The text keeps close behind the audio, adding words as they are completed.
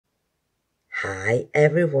Hi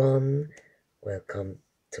everyone, welcome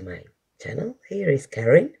to my channel. Here is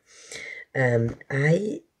Karin.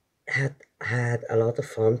 I had a lot of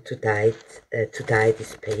fun to dye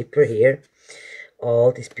this paper here.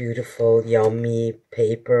 All this beautiful, yummy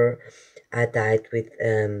paper. I dyed with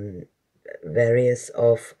various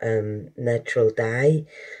of natural dye.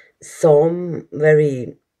 A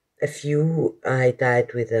few I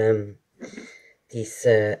dyed with this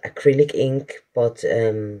acrylic ink, but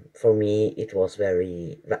for me it was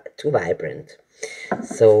too vibrant,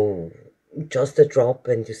 so just a drop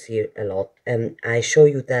and you see a lot. I show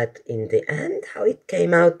you that in the end how it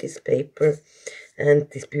came out, this paper and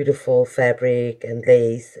this beautiful fabric and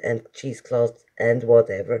lace and cheesecloth and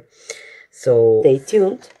whatever, so stay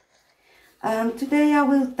tuned. Today I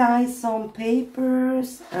will dye some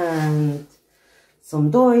papers and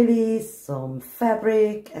some doilies, some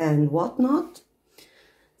fabric and whatnot.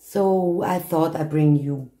 So I thought I'd bring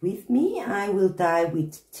you with me. I will dye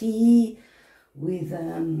with tea, with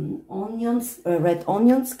onions, red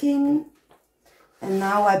onion skin. And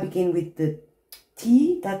now I begin with the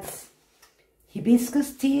tea. That's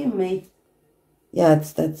hibiscus tea made. Yeah,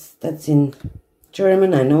 that's in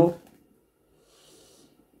German, I know.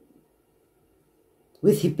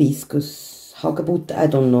 With hibiscus, Hagebutte. I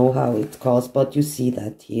don't know how it calls, but you see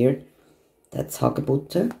that here. That's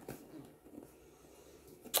Hagebutte.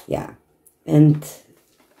 Yeah, and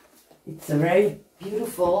it's a very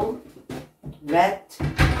beautiful red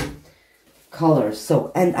color.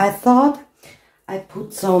 So, and I thought I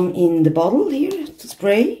put some in the bottle here to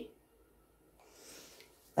spray,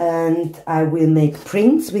 and I will make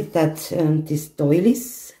prints with that these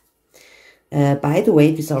doilies. By the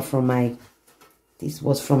way, this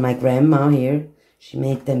was from my grandma here. She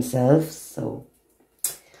made themselves, so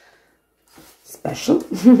special.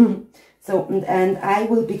 So, and I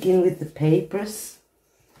will begin with the papers,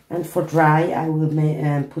 and for dry I will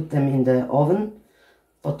put them in the oven,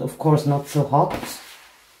 but of course not so hot.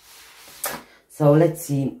 So let's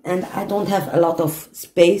see, and I don't have a lot of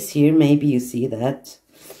space here, maybe you see that,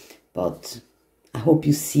 but I hope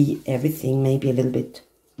you see everything, maybe a little bit.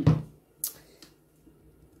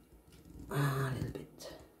 A little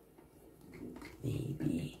bit,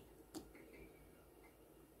 maybe,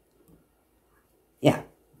 yeah.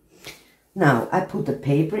 Now I put the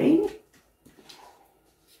paper in,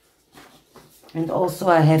 and also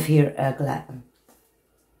I have here a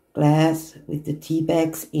glass with the tea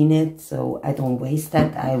bags in it, so I don't waste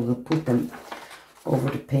that. I will put them over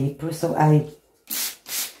the paper. So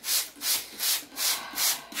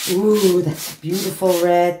ooh, that's a beautiful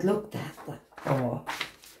red, look at that. Oh,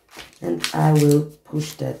 and I will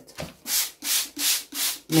push that,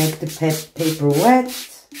 make the paper wet,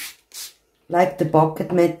 like the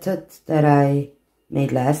bucket method that I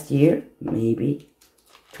made last year, maybe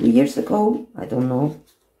 2 years ago, I don't know.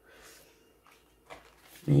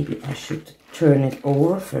 Maybe I should turn it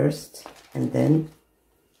over first, and then,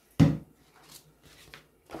 and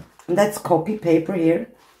that's copy paper here,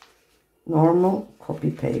 normal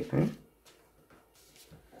copy paper.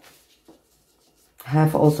 I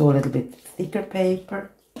have also a little bit thicker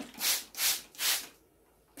paper.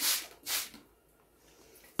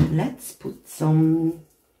 Let's put some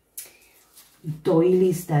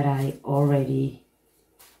doilies that I already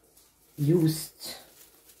used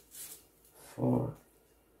for,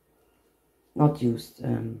 not used,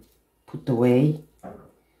 put away.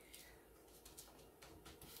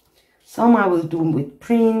 Some I will do with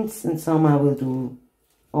prints and some I will do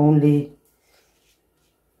only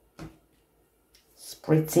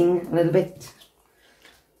spritzing a little bit.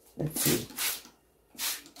 Let's see.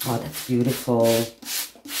 Oh, that's beautiful.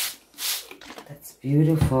 That's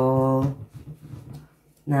beautiful.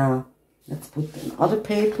 Now let's put another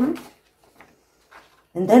paper,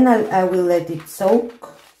 and then I will let it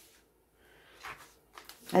soak.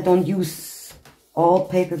 I don't use all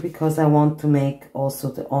paper because I want to make also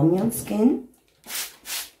the onion skin.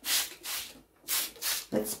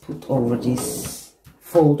 Let's put over this,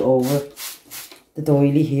 fold over the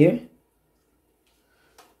doily here.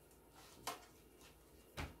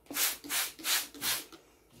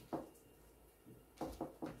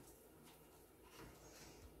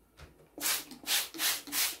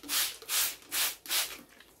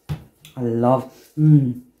 I love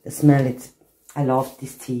the smell. I love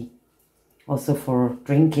this tea, also for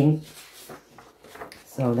drinking.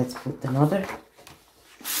 So let's put another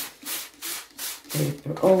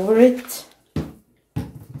paper over it,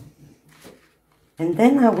 and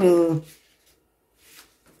then I will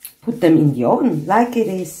put them in the oven like it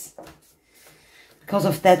is. Because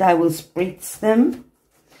of that I will spritz them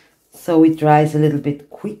so it dries a little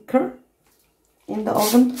bit quicker. in the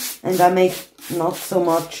oven, and I make not so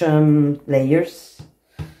much layers.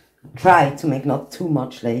 Try to make not too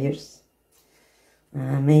much layers.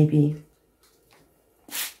 Maybe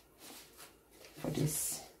for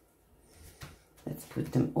this, let's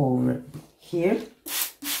put them over here.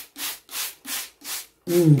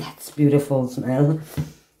 That's beautiful smell.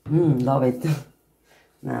 Love it.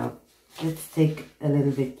 Now let's take a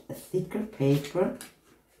little bit thicker paper.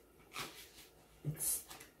 It's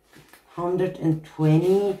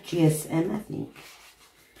 120 GSM, I think.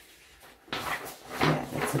 Yeah,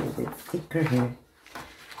 that's a little bit thicker here.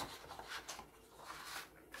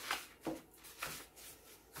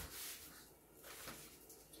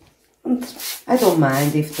 And I don't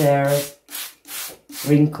mind if there are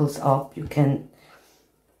wrinkles up. You can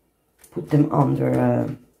put them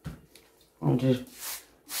under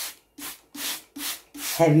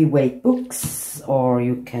heavyweight books, or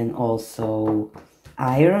you can also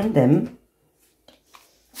iron them.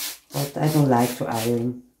 But I don't like to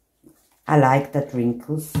iron. I like that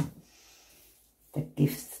wrinkles. That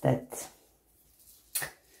gives that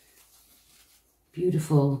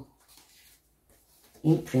beautiful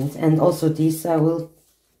imprint. And also this I will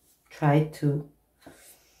try to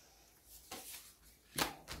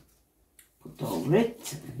put over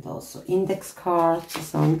it, and also index cards or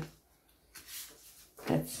some.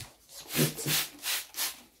 Let's split it.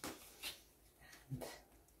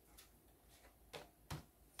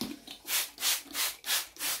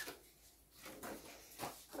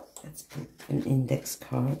 Let's put an index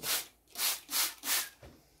card.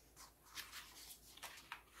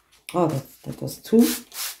 Oh, that was two.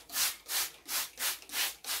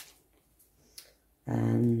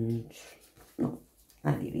 And no,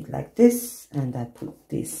 I leave it like this, and I put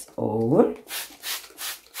this over.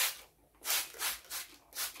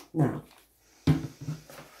 Now,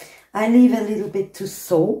 I leave a little bit to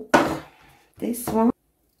soak this one.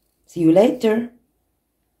 See you later.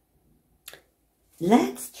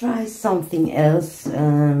 Let's try something else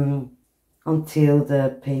until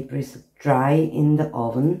the paper is dry in the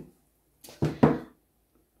oven,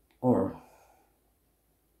 or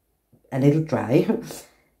a little dry.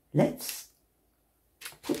 Let's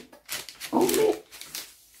put only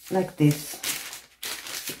like this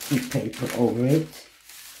tea paper over it,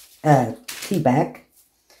 tea bag,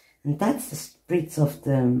 and that's the spritz of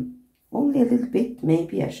the, only a little bit.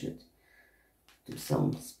 Maybe I should do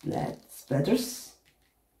some splatters.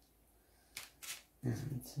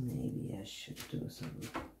 And maybe I should do some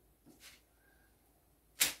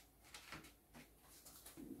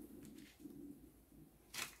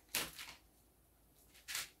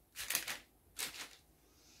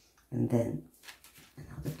and then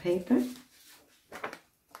another paper.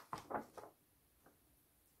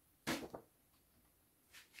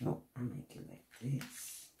 No, I make it like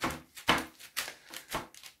this.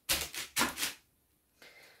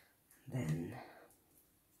 Then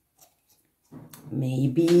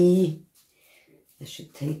maybe I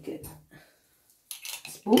should take a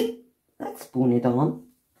spoon. Let's spoon it on.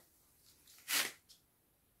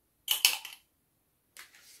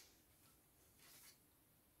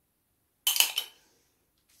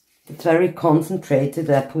 It's very concentrated.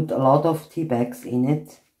 I put a lot of tea bags in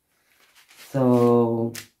it.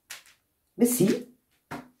 So we see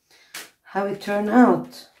how it turned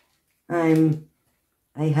out. I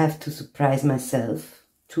have to surprise myself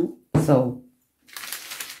too. So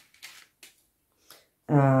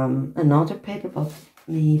another paper, but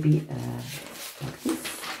maybe like this,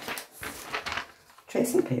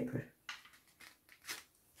 tracing paper.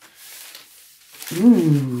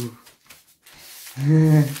 Ooh,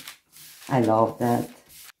 I love that.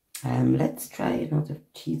 Let's try another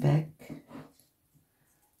tea bag.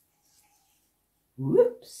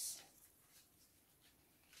 Whoops.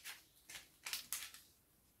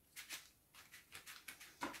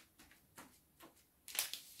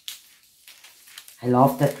 I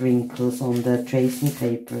love that wrinkles on the tracing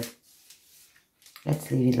paper.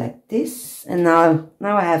 Let's leave it like this. And now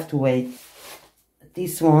I have to wait.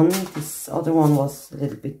 This other one was a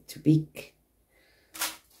little bit too big.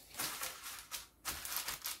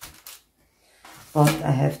 But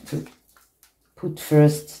I have to put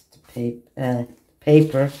first the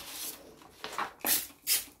paper.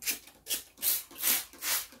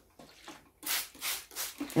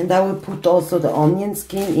 And I will put also the onion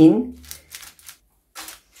skin in.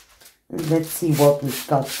 And let's see what we've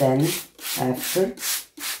got then after.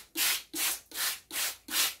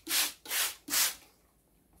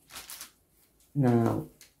 Now,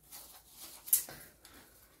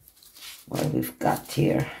 what we've got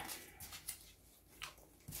here.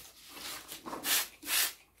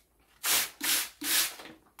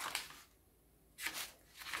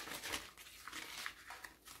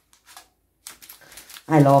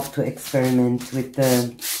 I love to experiment with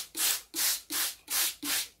the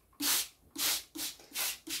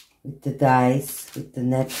dyes, with the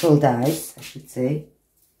natural dyes, I should say.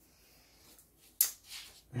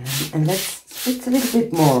 And let's spritz a little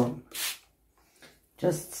bit more,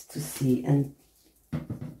 just to see. And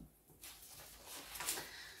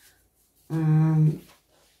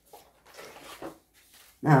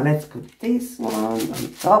now let's put this one on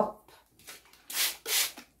top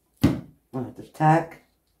of the tag.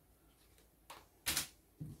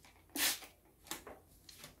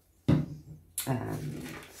 And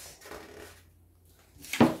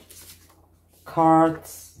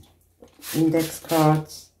cards, index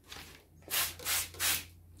cards.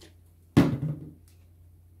 And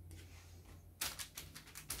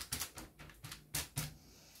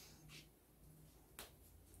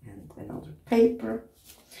another paper,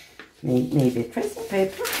 maybe a tracing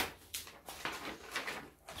paper.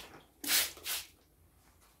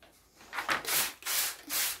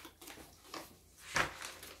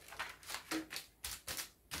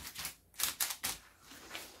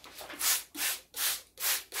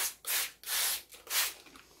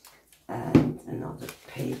 And another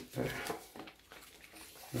paper,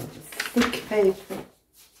 another thick paper.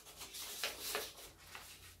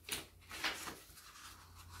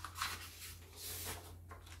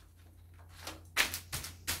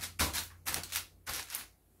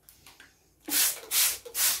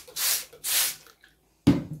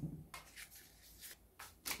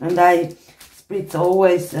 And I spritz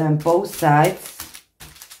always both sides,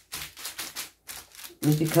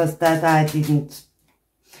 because that I didn't.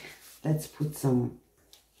 Let's put some.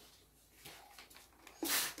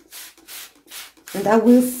 And I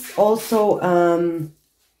will also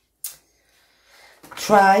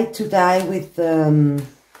try to dye with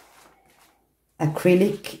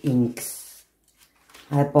acrylic inks.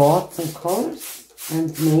 I bought some colors,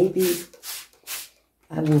 and maybe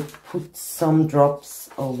I will put some drops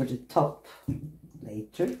over the top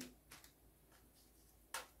later.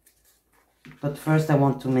 But first I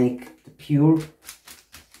want to make the pure,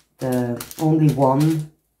 the only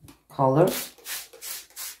one color,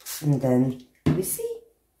 and then we see.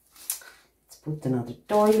 Let's put another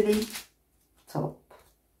doily top.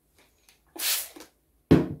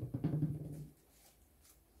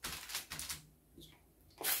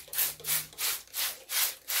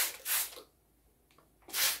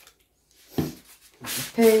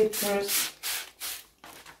 Papers.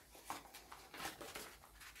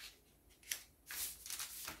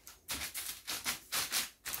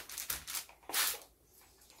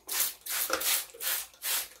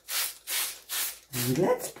 And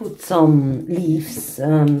let's put some leaves,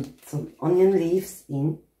 some onion leaves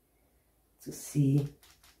in to see.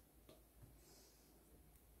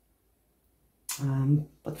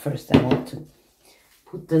 But first I want to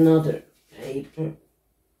put another paper.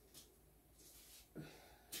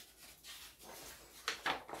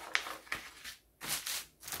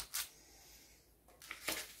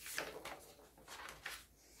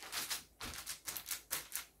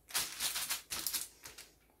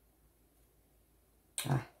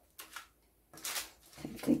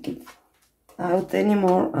 Can't take it out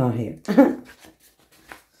anymore. Oh, here.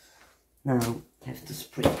 Now I have to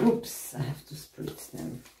spritz. Oops, I have to spritz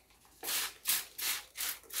them.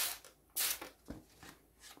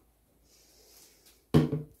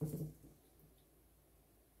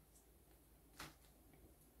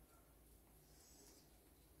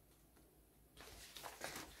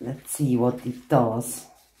 Let's see what it does.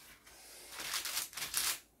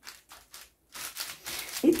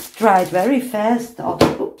 It's dried very fast. The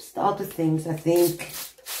other things, I think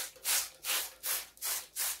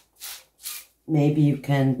maybe you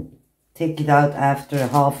can take it out after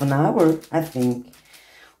half an hour, I think.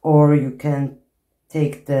 Or you can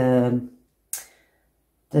take the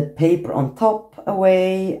paper on top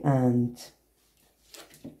away, and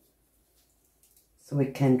so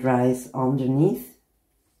it can dry underneath.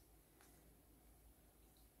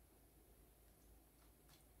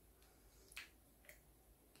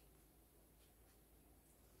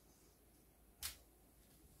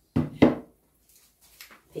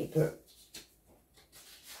 Paper.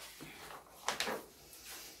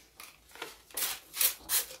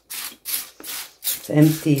 It's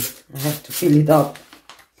empty. I have to fill it up.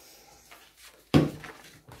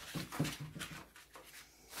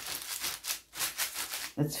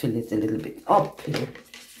 Let's fill it a little bit up here.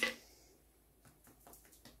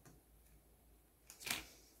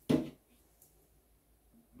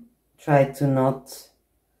 Try to not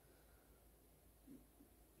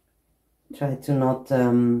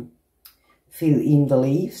fill in the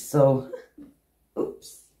leaves, so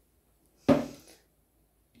oops.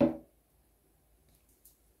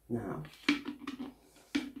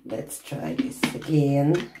 let's try this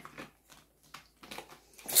again.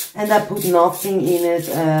 And I put nothing in it,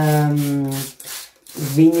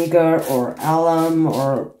 vinegar or alum,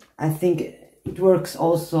 or I think it works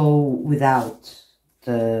also without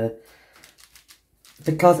the,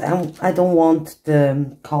 because I don't want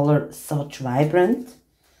the color such vibrant.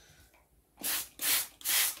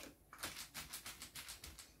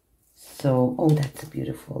 So, oh, that's a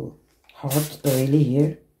beautiful heart really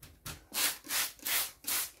here.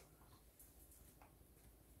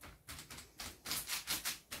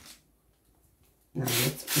 Now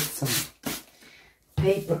let's put some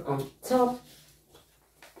paper on top,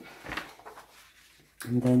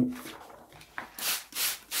 and then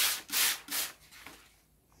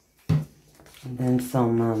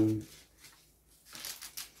some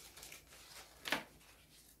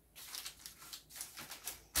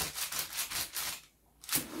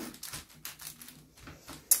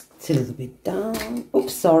it's a little bit down.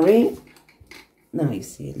 Oops, sorry. Now you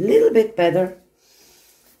see a little bit better.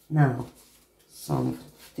 Now some of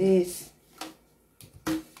this,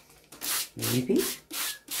 maybe.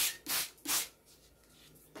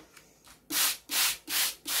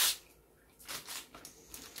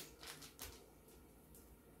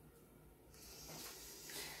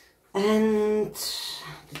 And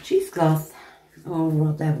the cheesecloth, or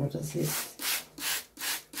whatever this is.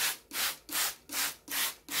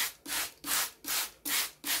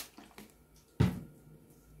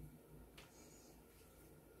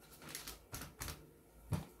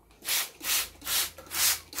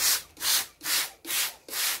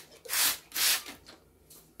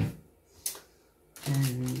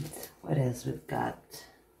 And what else we've got?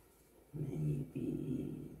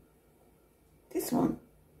 Maybe this one.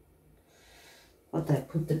 But I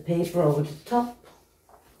put the paper over the top.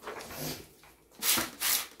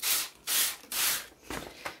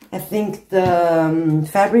 I think the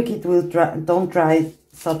fabric, it will don't dry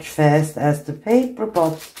such fast as the paper,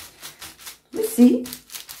 but let's see.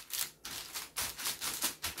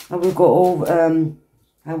 I will go over.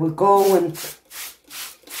 I will go and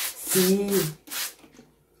see,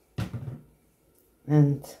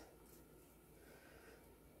 and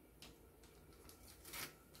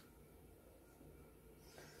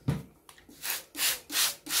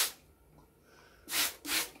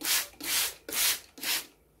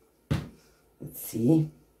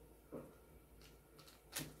see.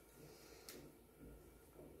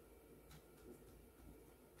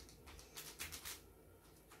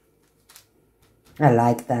 I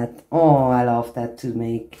like that. Oh, I love that, to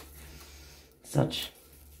make such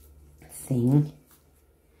thing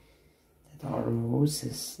that are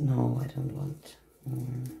roses. No, I don't want.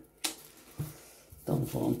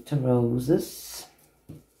 Don't want the roses.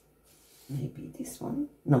 Maybe this one.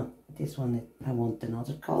 No, this one I want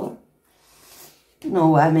another color.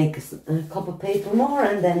 No, I make a cup of paper more,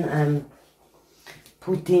 and then I'm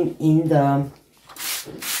putting in the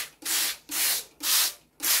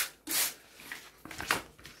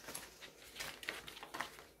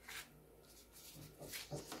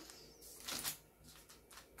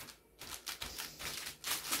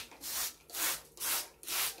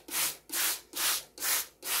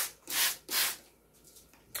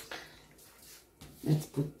let's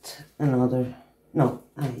put another. No,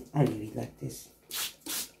 I leave it like this.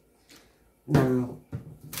 Now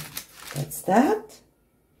that's that,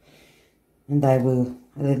 and I will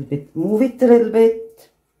a little bit move it a little bit.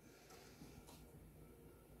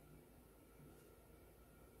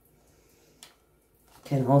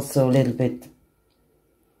 Can also a little bit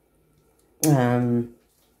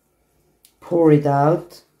pour it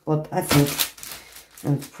out, but I think,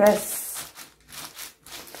 and press,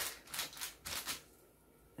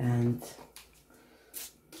 and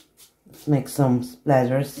let's make some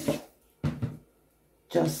splatters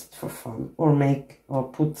just for fun,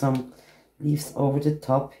 or put some leaves over the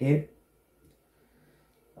top here.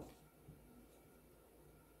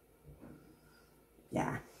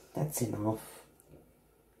 Yeah, that's enough.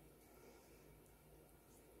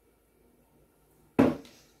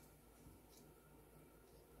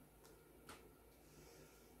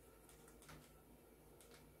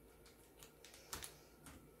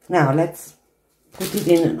 Now let's put it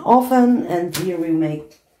in an oven, and here we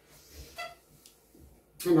make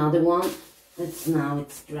another one. It's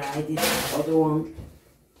dry, this other one.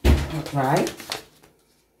 Dry.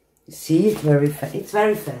 You see, it's very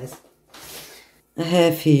fast. I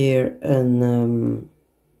have here an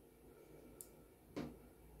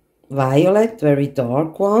violet, very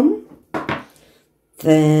dark one.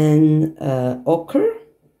 Then ochre,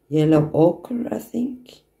 yellow ochre, I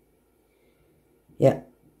think. Yeah,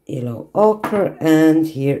 yellow ochre, and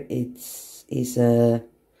here is a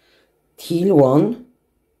teal one.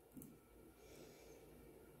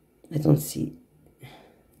 I don't see.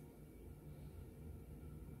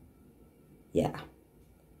 Yeah.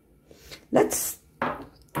 Let's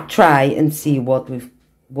try and see what we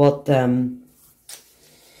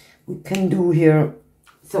can do here.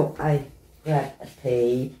 So I grab a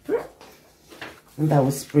paper and I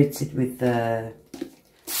will spritz it with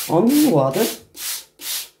onion water.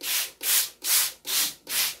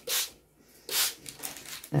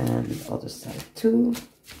 And the other side too,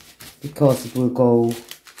 because it will go.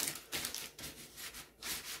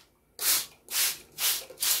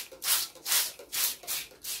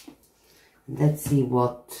 Let's see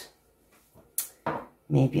what,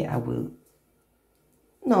 maybe I will,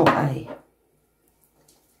 no, I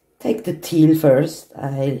take the teal first.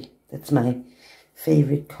 That's my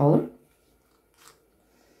favorite color.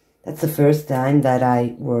 That's the first time that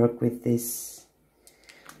I work with this.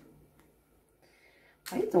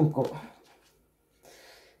 I don't go,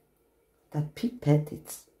 that pipette,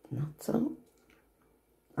 it's not so,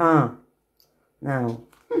 now, oh,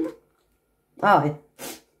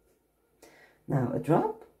 now a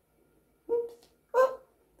drop. Oops. Oh,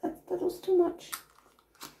 that was too much.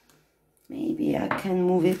 Maybe I can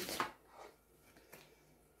move it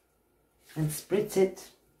and spritz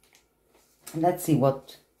it. And let's see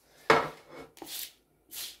what.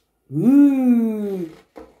 Ooh,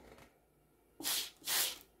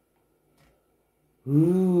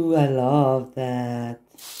 I love that.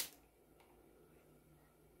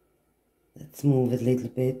 Let's move it a little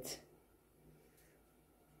bit.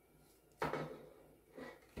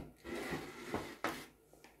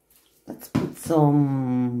 Let's put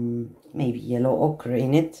some maybe yellow ochre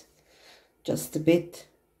in it, just a bit,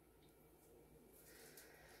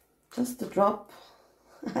 just a drop.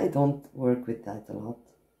 I don't work with that a lot,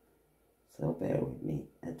 so bear with me.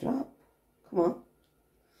 A drop, come on,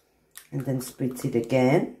 and then spritz it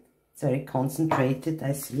again. It's very concentrated,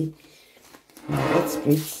 I see. Now let's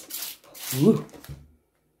spritz. Ooh.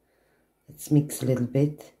 Let's mix a little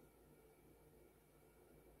bit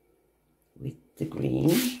with the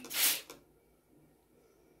green.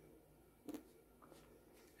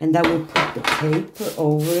 And I will put the paper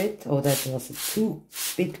over it. Oh, that was a too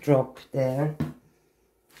big drop there.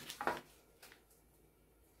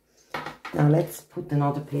 Now let's put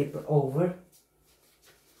another paper over.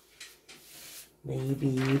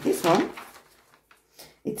 Maybe this one.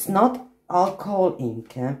 It's not alcohol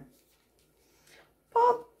ink,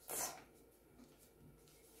 but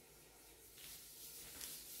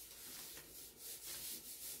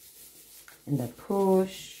and I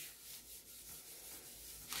push.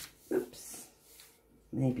 Oops,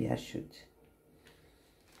 maybe I should,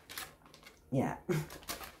 yeah,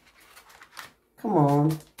 come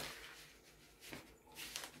on.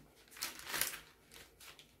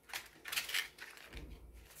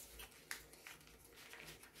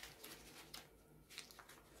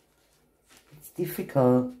 It's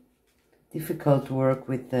difficult to work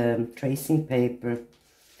with tracing paper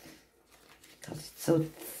because it's so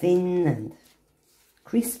thin and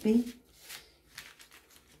crispy.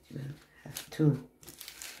 You have to.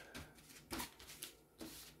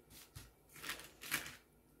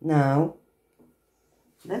 Now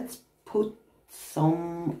let's put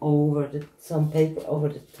some paper over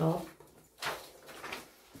the top.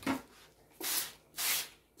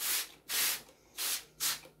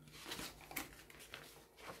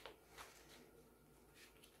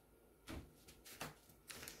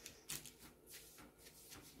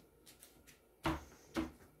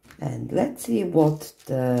 And let's see what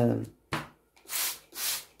the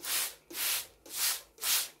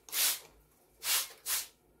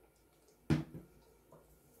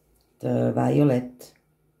violet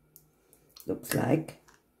looks like.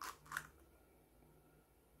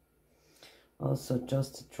 Also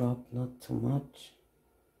just a drop, not too much.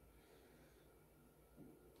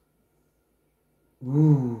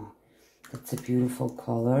 Ooh, that's a beautiful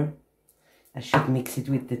color. I should mix it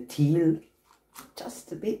with the teal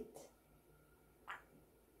just a bit.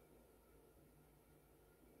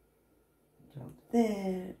 Drop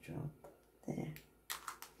there, drop there.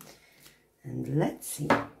 And let's see,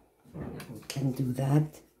 we can do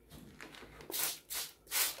that.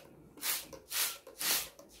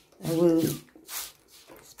 I will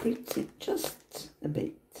spritz it just a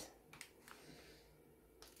bit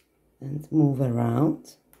and move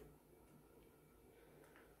around.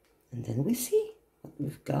 And then we see what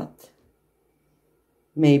we've got.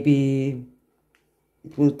 Maybe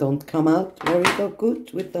it don't come out very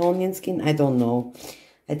good with the onion skin. I don't know.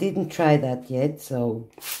 I didn't try that yet, so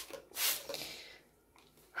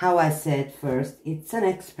how I said first, it's an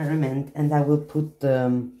experiment, and I will put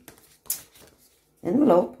the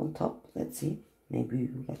envelope on top. Let's see, maybe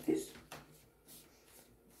like this.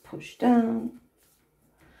 Push down,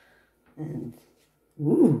 and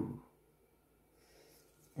ooh,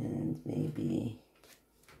 and maybe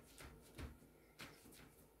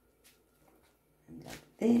and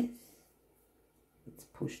like this. Let's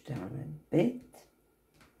push down a bit.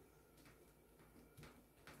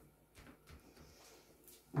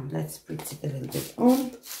 And let's spritz it a little bit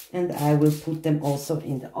on, and I will put them also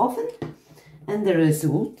in the oven, and the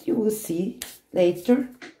result you will see later.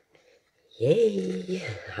 Yay!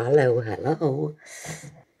 Hello, hello.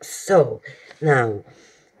 So now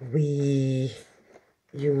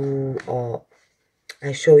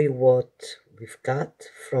I show you what we've got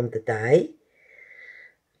from the dye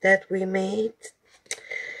that we made.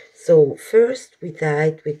 So first we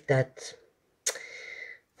dyed with that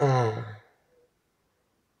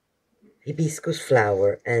hibiscus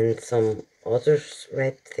flower and some other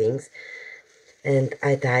red things, and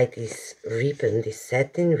I dyed this ribbon, this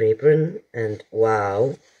satin ribbon, and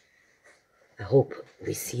wow, I hope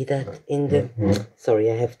we see that in the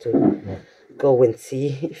sorry, I have to go and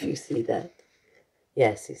see if you see that.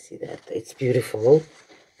 Yes, you see that. It's beautiful.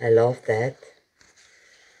 I love that.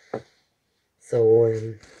 So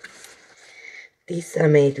these are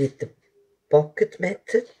made with the bucket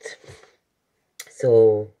method.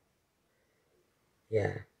 So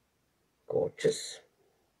yeah, gorgeous.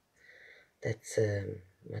 That's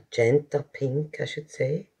magenta pink, I should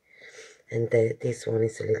say. And this one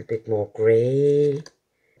is a little bit more gray.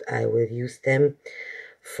 I will use them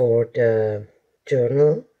for the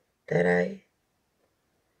journal that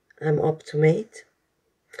I'm up to make.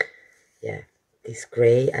 Yeah, this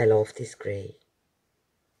gray, I love this gray.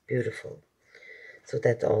 Beautiful. So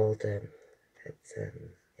that's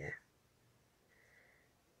yeah,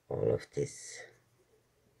 all of these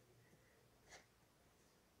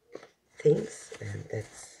things, and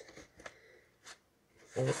that's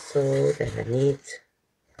also that I need.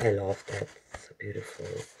 I love that, so beautiful.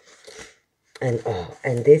 And oh,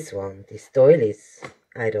 and this one, this doilies,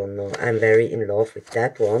 I don't know, I'm very in love with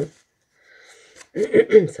that one.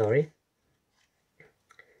 Sorry,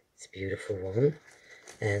 it's a beautiful one.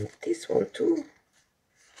 And this one too,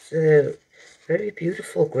 it's a very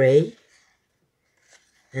beautiful gray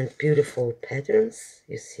and beautiful patterns,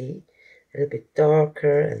 you see, a little bit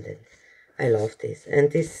darker, and then I love this.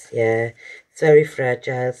 And this, yeah, it's very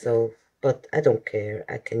fragile, so, but I don't care,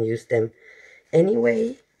 I can use them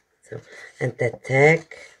anyway. So, and that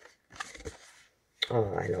tag,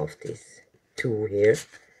 oh, I love this two here.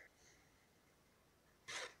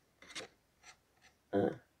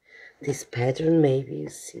 This pattern, maybe you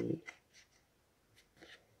see.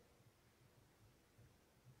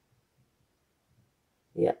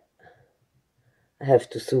 Yeah, I have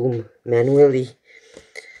to zoom manually.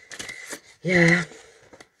 Yeah.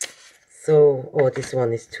 So, oh, this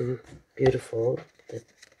one is too beautiful.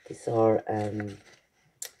 These are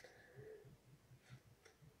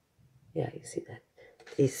yeah, you see that.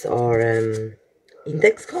 These are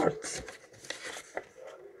index cards.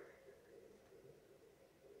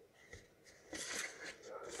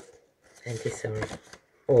 And these are,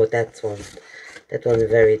 oh, that one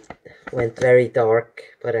went very dark,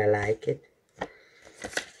 but I like it.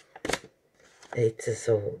 It's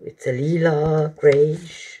a lila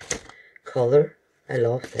grayish color. I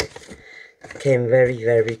love that. It came very,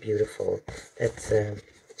 very beautiful. That's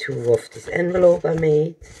two of this envelope I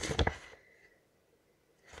made.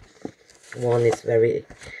 One is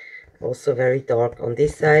also very dark on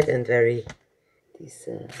this side, and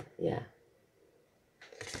yeah,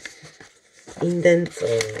 indents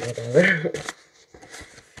or whatever.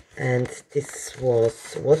 And this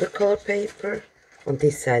was watercolor paper on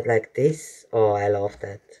this side like this. Oh, I love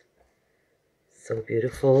that. So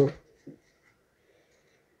beautiful.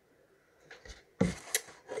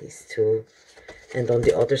 These two. And on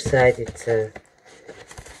the other side it's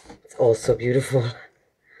also beautiful.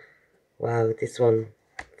 Wow, this one,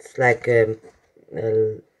 it's like a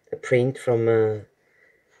print from a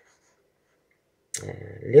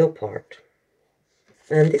leopard.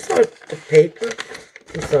 And these are the paper.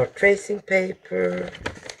 These are tracing paper.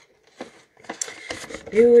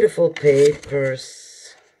 Beautiful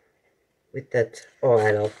papers with that. Oh,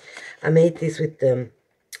 I love. I made this with the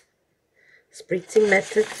spritzing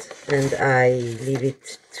method, and I leave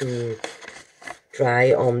it to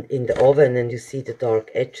dry in the oven, and you see the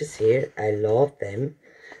dark edges here. I love them.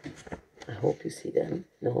 I hope you see them.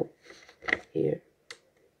 No, here.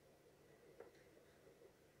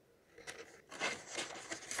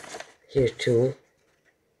 Here too.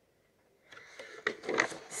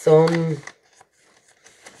 Some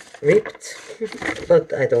ripped,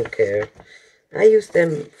 but I don't care. I use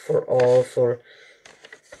them for all, for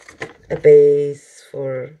a base,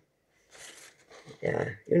 for, yeah,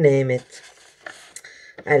 you name it.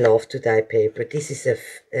 I love to dye paper. This is a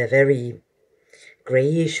very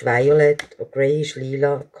grayish violet or grayish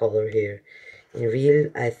lila color here. In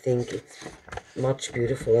real, I think it's much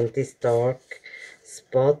beautiful, and these dark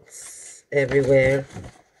spots everywhere.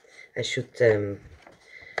 I should turn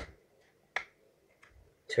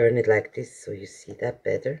it like this so you see that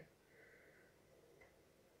better.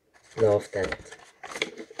 Love that.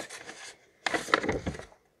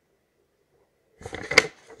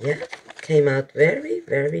 Yeah, came out very,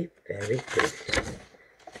 very, very good.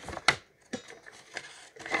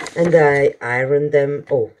 And I ironed them.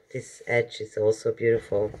 Oh, this edge is also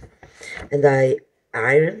beautiful. And I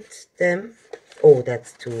ironed them. Oh,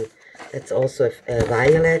 that's two. That's also a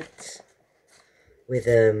violet with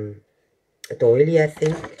a doily, I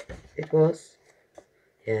think it was.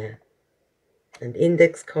 Yeah. An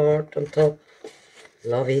index card on top.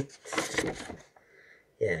 Love it.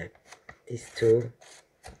 Yeah. These two.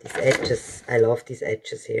 These edges. I love these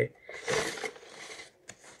edges here.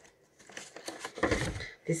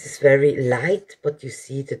 This is very light, but you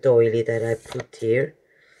see the doily that I put here.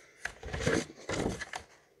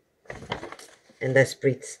 And I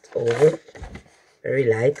spritzed over very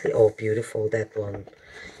lightly. Oh, beautiful, that one.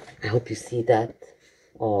 I hope you see that.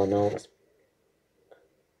 Oh, no.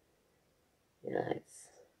 Yeah,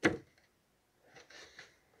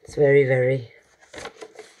 it's very, very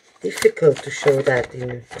difficult to show that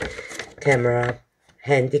in camera,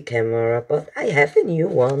 handy camera, but I have a new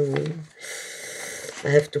one. I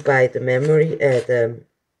have to buy the memory, the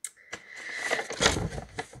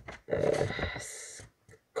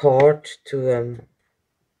card to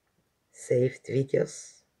save the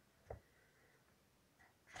videos.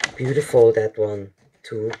 Beautiful, that one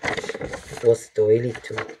too. It was doily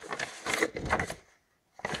too.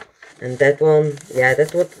 And that one, yeah,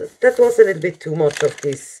 that was a little bit too much of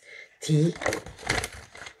this tea,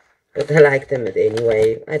 but I like them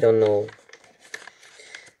anyway. I don't know.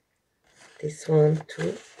 This one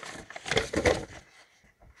too.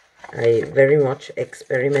 I very much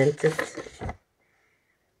experimented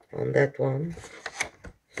on that one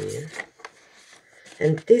here.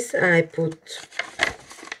 And this I put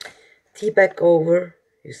tea bag over.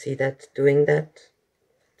 You see that doing that?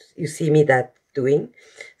 You see me that doing?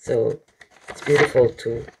 So it's beautiful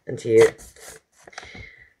too. And here,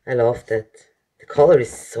 I love that. The color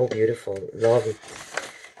is so beautiful. Love it.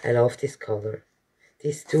 I love this color.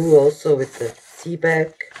 These two also with the tea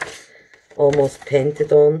bag almost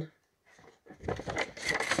painted on.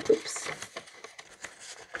 Oops.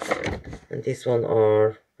 And this one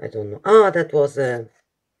are, I don't know. Ah, that was a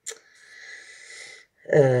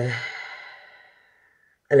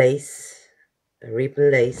lace, a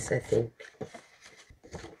ribbon lace, I think.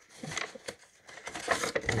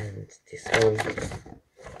 And this one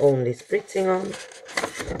only spritzing on.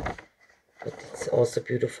 But it's also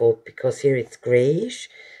beautiful because here it's grayish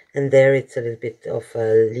and there it's a little bit of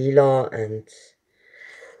a lila. And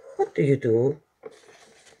what do you do?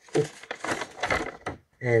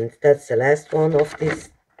 And that's the last one of this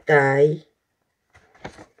dye.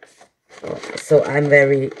 So I'm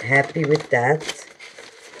very happy with that.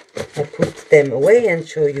 I put them away and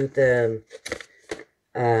show you the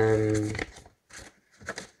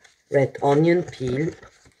red onion peel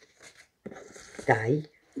dye.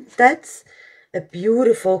 That's a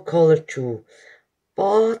beautiful color too,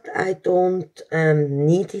 but I don't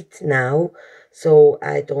need it now, so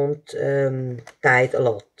I don't dye it a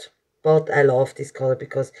lot. But I love this color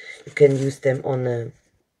because you can use them on a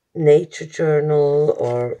nature journal,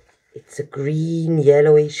 or it's a green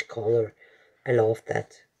yellowish color. I love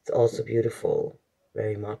that. It's also beautiful,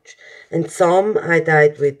 very much. And some I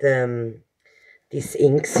dyed with these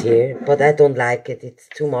inks here, but I don't like it. It's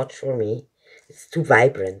too much for me. It's too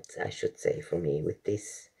vibrant, I should say, for me. With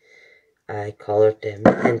this, I colored them,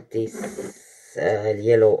 and this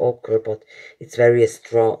yellow ochre, but it's very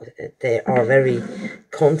strong. They are very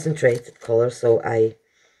concentrated colors, so I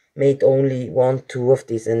made only 1-2 of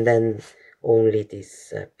these, and then only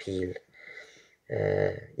this peel.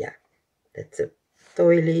 Yeah, that's a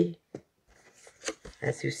doily,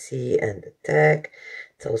 as you see, and the tag.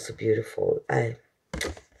 It's also beautiful.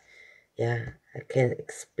 Yeah, I can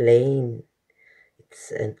explain.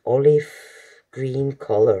 It's an olive green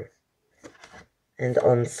color, and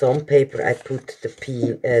on some paper I put the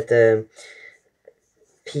peel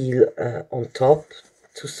on top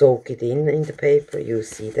to soak it in the paper. You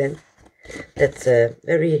see them. That's a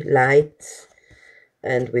very light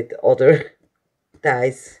and with other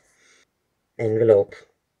dyes envelope.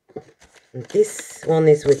 And this one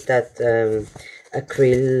is with that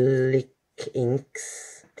acrylic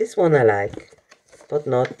inks. This one I like, but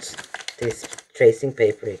not this tracing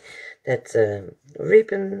paper. That's a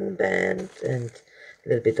ribbon band and a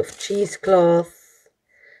little bit of cheesecloth,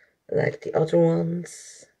 like the other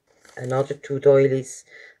ones. Another two doilies,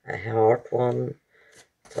 a heart one,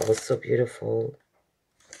 it's also beautiful,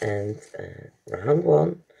 and a round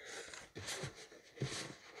one.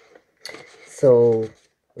 So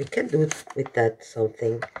we can do with that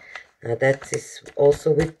something. Now that is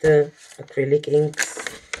also with the acrylic inks.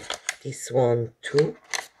 This one too,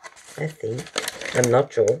 I think. I'm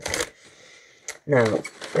not sure. Now,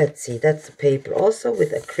 let's see, that's the paper also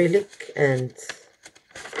with acrylic, and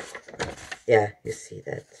yeah, you see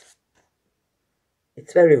that.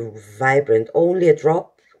 It's very vibrant, only a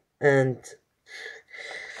drop, and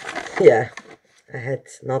yeah, I had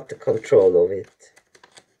not the control of it,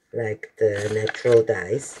 like the natural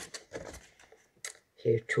dyes.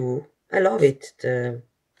 Here too, I love it.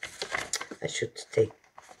 I should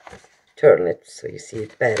turn it so you see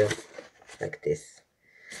it better, like this.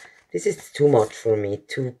 This is too much for me,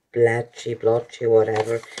 too blotchy,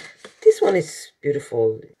 whatever. This one is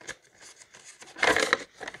beautiful.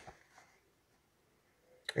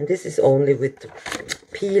 And this is only with the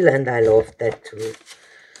peel, and I love that too.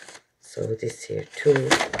 So this here too.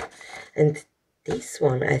 And this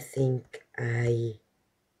one, I think I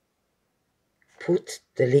put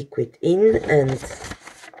the liquid in and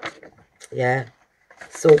yeah,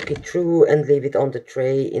 soak it through and leave it on the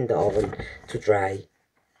tray in the oven to dry.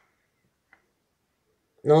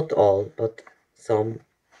 Not all, but some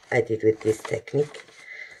I did with this technique.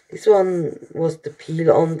 This one was the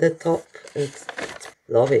peel on the top, and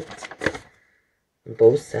love it on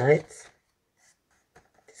both sides.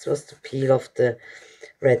 This was the peel of the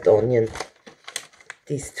red onion.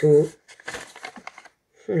 These two,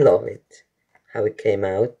 love it, how it came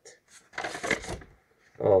out.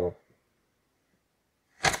 Oh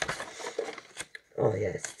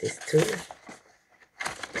yes, these two.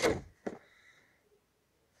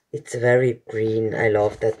 It's very green. I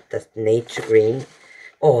love that nature green.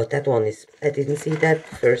 Oh, that one is, I didn't see that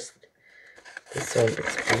first. This one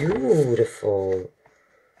is beautiful.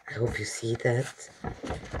 I hope you see that.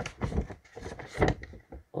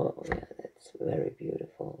 Oh yeah, that's very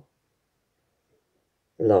beautiful.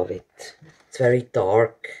 Love it. It's very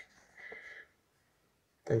dark.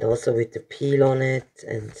 And also with the peel on it.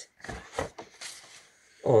 And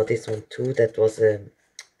oh, this one too, that was a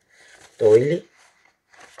doily.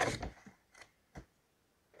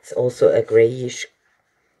 It's also a grayish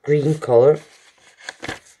green color.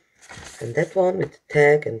 And that one with the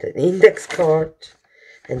tag and an index card,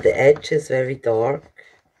 and the edge is very dark.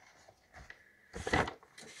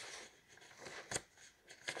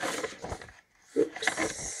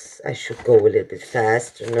 Oops, I should go a little bit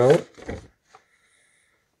faster, no?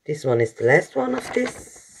 This one is the last one of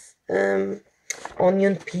this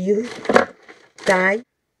onion peel dye.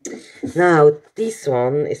 Now, this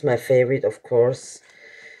one is my favorite, of course,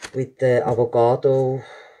 with the avocado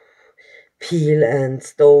peel and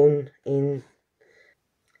stone in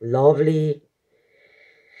lovely,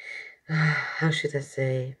 how should I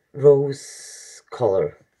say, rose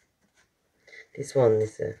color. This one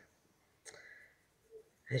is a,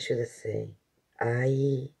 how should I say,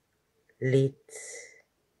 eyelid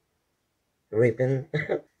ribbon.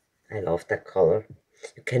 I love that color.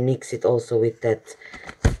 You can mix it also with that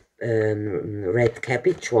red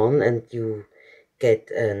cabbage one, and you get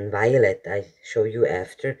a violet. I show you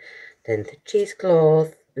after. Then the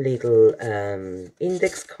cheesecloth, little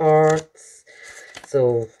index cards.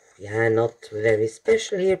 So yeah, not very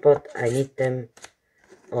special here, but I need them.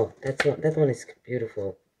 Oh, that one is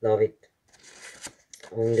beautiful. Love it.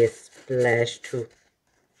 Only a splash too.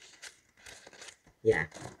 Yeah.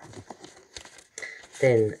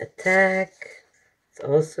 Then a tag. It's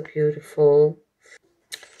also beautiful.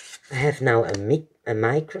 I have now a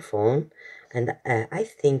microphone, and I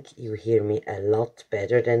think you hear me a lot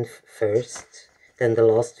better than than the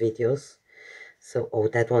last videos. So, oh,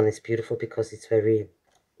 that one is beautiful because it's very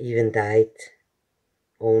even dyed.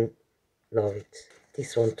 Oh, love it.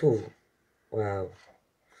 This one too. Wow.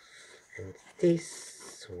 And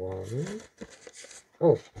this one.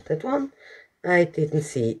 Oh, that one I didn't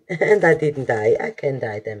see, and I didn't dye. I can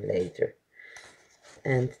dye them later.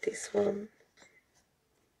 And this one.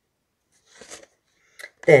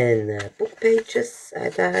 Then book pages, I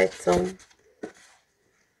dyed some,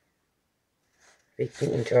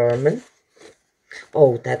 written in German.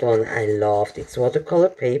 Oh, that one I loved. It's watercolor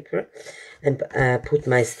paper, and put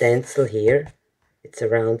my stencil here. It's a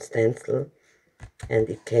round stencil, and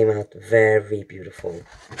it came out very beautiful.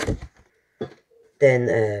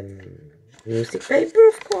 Then music paper,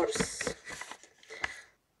 of course,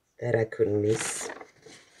 that I couldn't miss.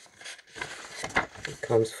 It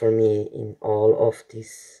comes for me in all of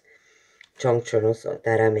these junk journals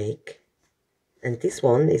that I make. And this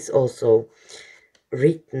one is also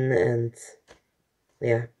written, and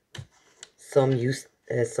yeah, some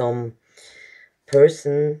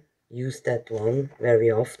person used that one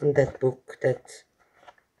very often, that book, that,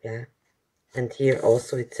 yeah. And here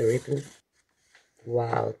also it's a ribbon.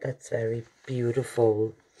 Wow, that's very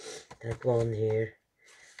beautiful, that one here,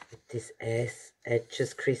 with these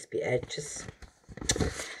edges, crispy edges.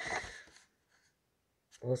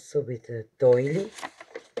 Also with a doily.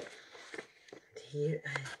 And here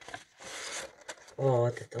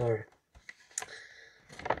oh, that are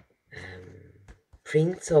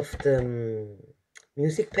prints of the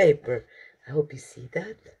music paper. I hope you see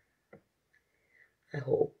that. I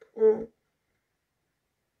hope.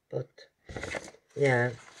 But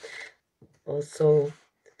yeah, also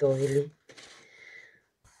the doily,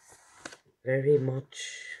 very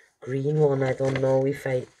much green one. I don't know if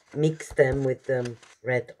I mix them with the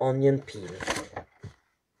red onion peel.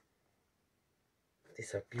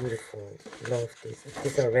 These are beautiful. Love these.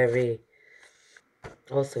 These are very,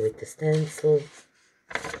 also with the stencil.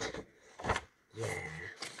 Yeah,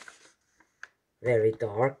 very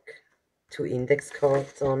dark. 2 index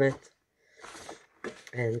cards on it.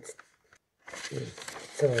 And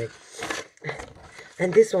sorry.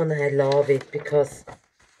 And this one I love it because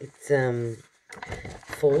it's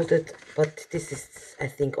folded, but this is, I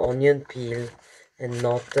think, onion peel and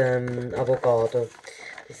not avocado.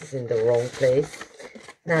 This is in the wrong place.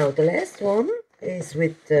 Now the last one is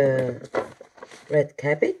with the red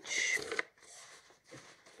cabbage,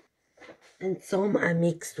 and some I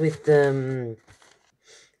mixed with a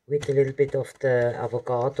little bit of the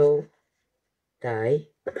avocado dye.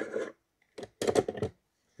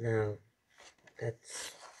 Now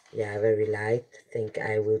that's, yeah, very light. I think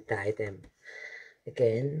I will dye them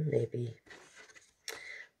again, maybe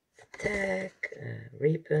tag,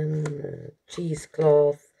 ribbon,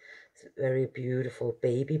 cheesecloth. It's very beautiful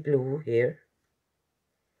baby blue here.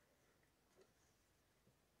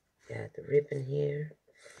 Yeah, the ribbon here,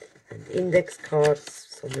 and index cards,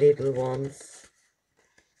 some little ones,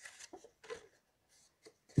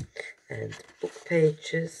 and book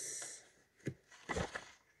pages,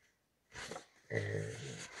 and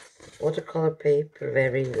watercolor paper,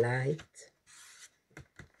 very light.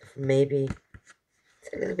 Maybe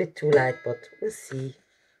it's a little bit too light, but we'll see.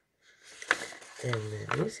 Then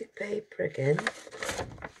music paper again.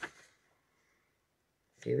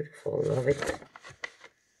 Beautiful, love it.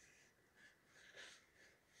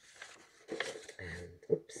 And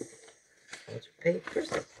oops, other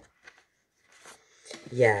papers.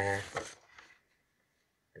 Yeah,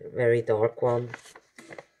 very dark one.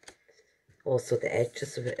 Also the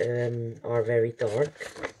edges are very dark.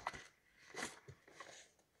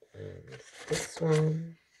 And this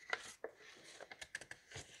one.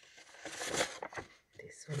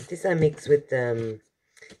 This I mix with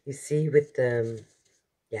you see, with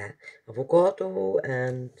yeah, avocado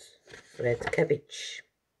and red cabbage.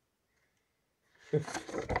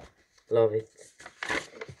 Love it.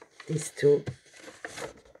 These two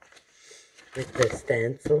with the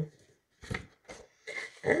stencil.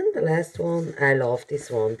 And the last one, I love this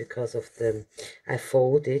one because of the, I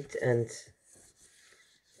fold it and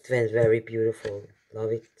it went very beautiful.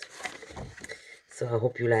 Love it. So I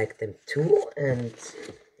hope you like them too. And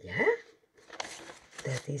yeah,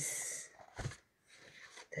 that is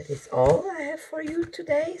all I have for you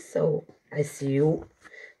today. So I see you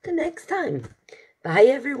the next time. Bye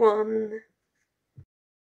everyone.